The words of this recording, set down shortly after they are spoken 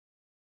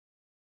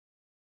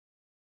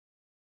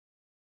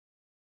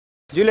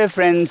Julie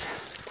friends,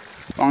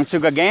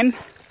 Wangchuk again.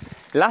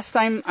 Last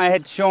time I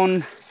had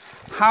shown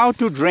how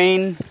to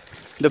drain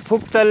the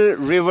Phugtal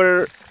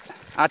river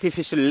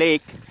artificial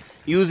lake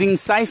using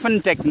siphon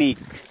technique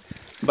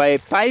by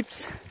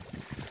pipes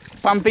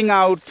pumping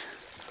out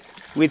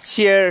with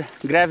sheer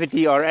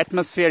gravity or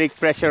atmospheric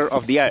pressure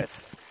of the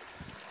earth.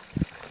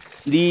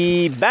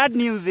 The bad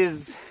news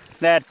is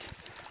that,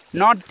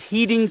 not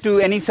heeding to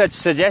any such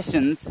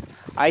suggestions,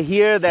 I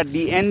hear that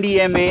the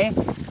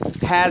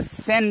NDMA has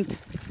sent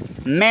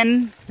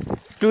men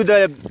to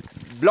the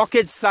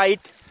blockage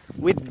site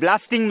with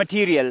blasting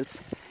materials,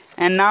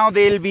 and now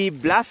they'll be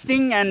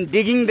blasting and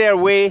digging their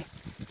way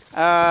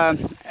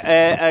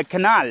a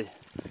canal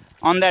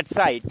on that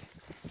site.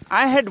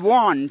 I had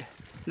warned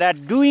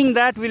that doing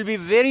that will be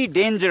very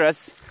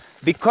dangerous,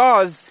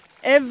 because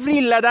every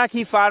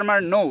Ladakhi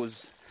farmer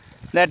knows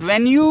that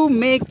when you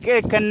make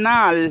a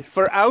canal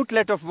for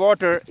outlet of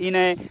water in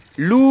a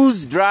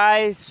loose,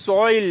 dry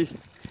soil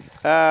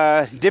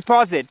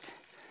deposit,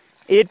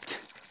 it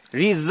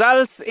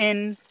results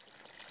in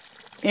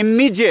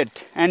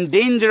immediate and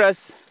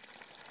dangerous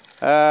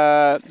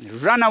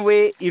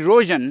runaway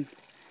erosion,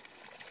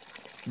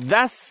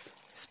 thus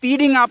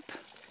speeding up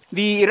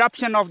the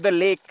eruption of the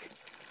lake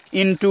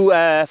into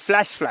a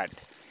flash flood.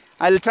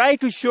 I'll try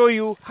to show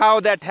you how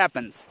that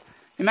happens.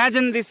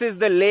 Imagine this is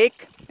the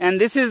lake, and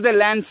this is the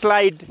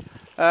landslide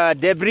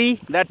debris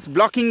that's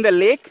blocking the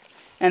lake,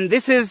 and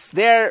this is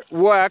their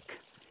work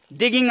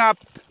digging up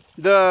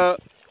the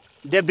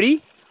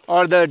debris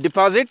or the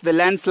deposit, the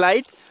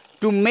landslide,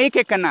 to make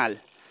a canal.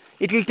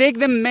 It will take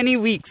them many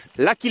weeks,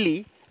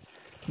 luckily,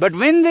 but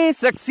when they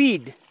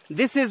succeed,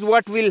 this is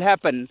what will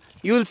happen.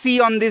 You'll see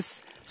on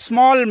this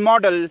small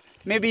model,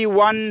 maybe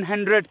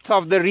 1/100th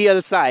of the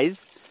real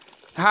size,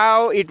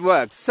 how it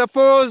works.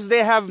 Suppose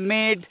they have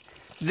made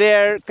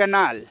their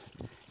canal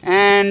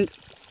and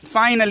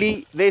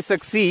finally they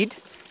succeed,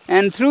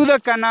 and through the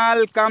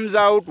canal comes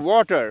out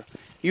water.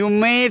 You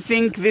may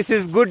think this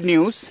is good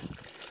news,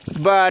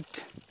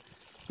 but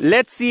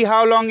let's see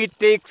how long it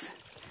takes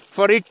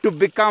for it to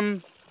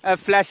become a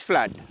flash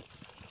flood.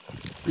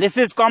 This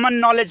is common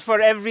knowledge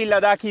for every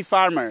Ladakhi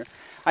farmer.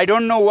 I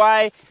don't know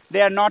why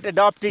they are not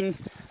adopting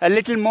a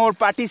little more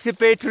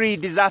participatory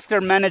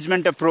disaster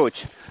management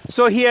approach.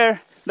 So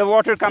here the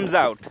water comes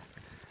out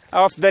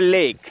of the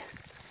lake,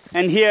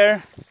 and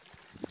here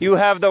you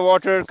have the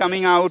water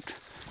coming out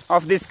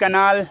of this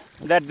canal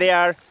that they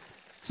are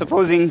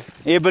supposing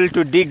able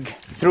to dig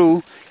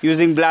through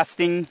using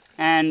blasting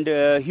and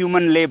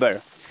human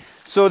labor.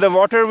 So the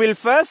water will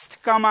first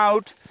come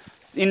out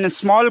in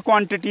small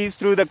quantities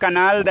through the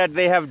canal that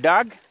they have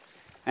dug,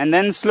 and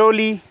then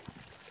slowly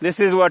this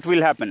is what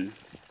will happen.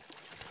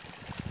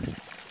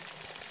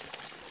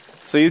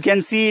 So you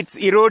can see it's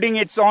eroding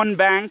its own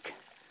bank,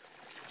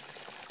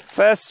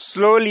 first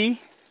slowly,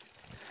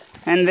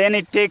 and then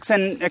it takes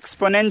an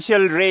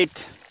exponential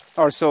rate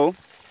or so,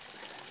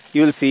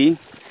 you'll see,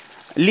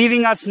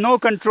 leaving us no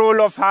control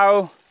of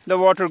how the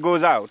water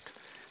goes out.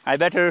 I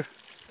better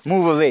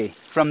move away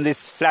from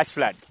this flash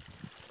flood.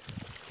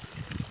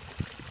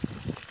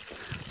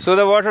 So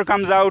the water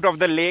comes out of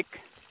the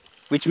lake,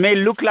 which may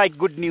look like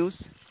good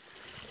news,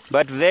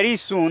 but very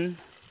soon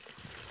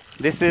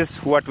this is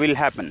what will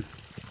happen.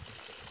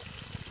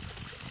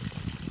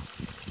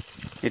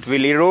 It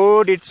will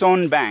erode its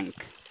own bank,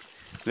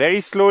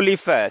 very slowly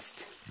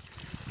first.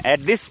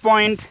 At this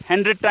point,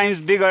 100 times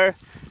bigger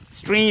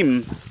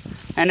stream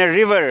and a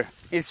river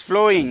is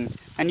flowing,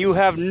 and you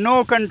have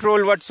no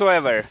control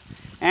whatsoever,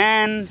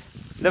 and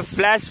the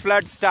flash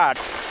flood starts.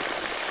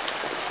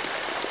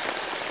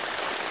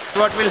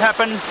 What will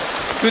happen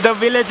to the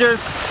villagers,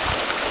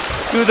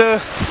 to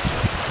the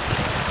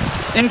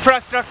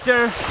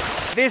infrastructure?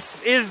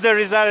 This is the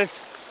result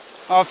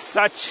of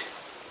such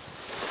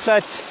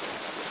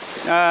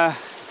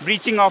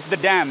breaching of the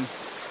dam.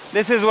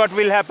 This is what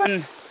will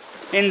happen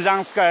in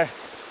Zanskar.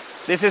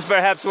 This is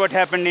perhaps what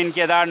happened in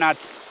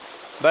Kedarnath,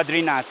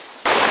 Badrinath.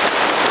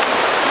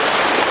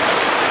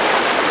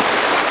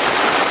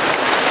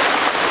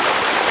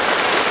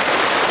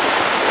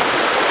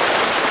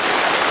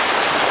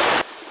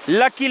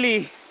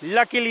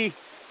 Luckily,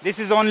 this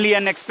is only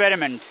an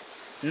experiment,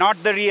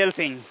 not the real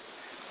thing.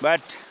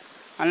 But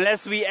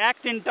unless we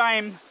act in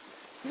time,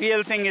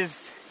 real thing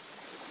is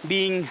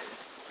being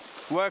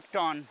worked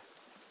on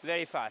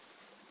very fast.